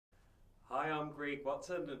Hi, I'm Greg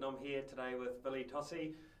Watson and I'm here today with Billy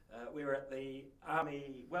Tossi. We were at the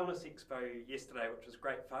Army Wellness Expo yesterday, which was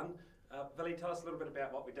great fun. Billy, tell us a little bit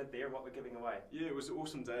about what we did there and what we're giving away. Yeah, it was an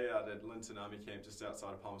awesome day out at Linton Army Camp just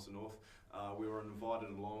outside of Palmerston North. We were invited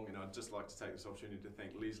along, and I'd just like to take this opportunity to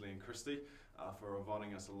thank Leslie and Christy for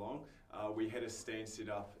inviting us along. We had a stand set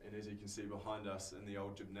up, and as you can see behind us in the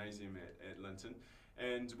old gymnasium at Linton,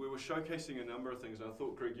 and we were showcasing a number of things, and I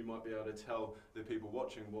thought, Greg, you might be able to tell the people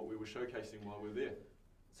watching what we were showcasing while we were there.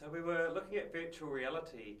 So we were looking at virtual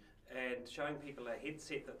reality and showing people a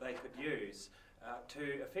headset that they could use to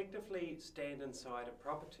effectively stand inside a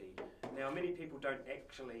property. Now, many people don't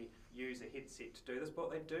actually use a headset to do this, but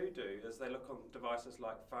what they do is they look on devices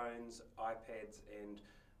like phones, iPads and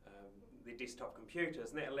their desktop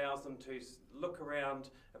computers, and that allows them to look around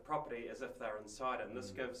a property as if they're inside it, and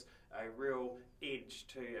this gives a real edge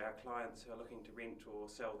to our clients who are looking to rent or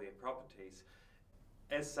sell their properties.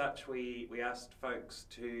 As such, we asked folks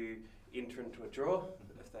to enter into a draw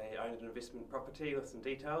if they owned an investment property with some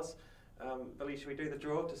details. Billy, should we do the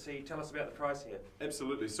draw to tell us about the prize here?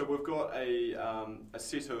 Absolutely. So we've got a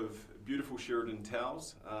set of beautiful Sheridan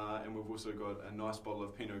towels, and we've also got a nice bottle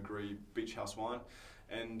of Pinot Gris Beach House wine,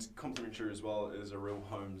 and complimentary as well is a Real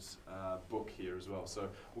Homes book here as well. So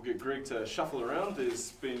we'll get Greg to shuffle around.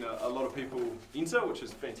 There's been a lot of people enter, which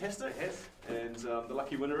is fantastic. Yes. And the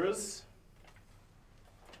lucky winner is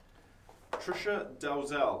Trisha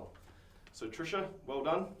Dalzell. So Trisha, well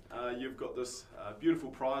done. You've got this beautiful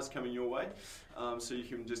prize coming your way. So you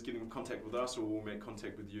can just get in contact with us, or we'll make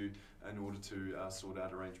contact with you in order to sort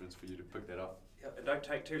out arrangements for you to pick that up. Yep, and don't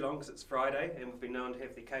take too long because it's Friday, and we've been known to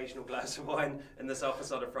have the occasional glass of wine in this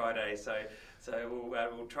office on a Friday. So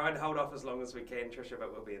we'll try and hold off as long as we can, Trisha,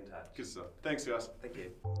 but we'll be in touch. Good stuff. Thanks, guys. Thank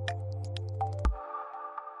you.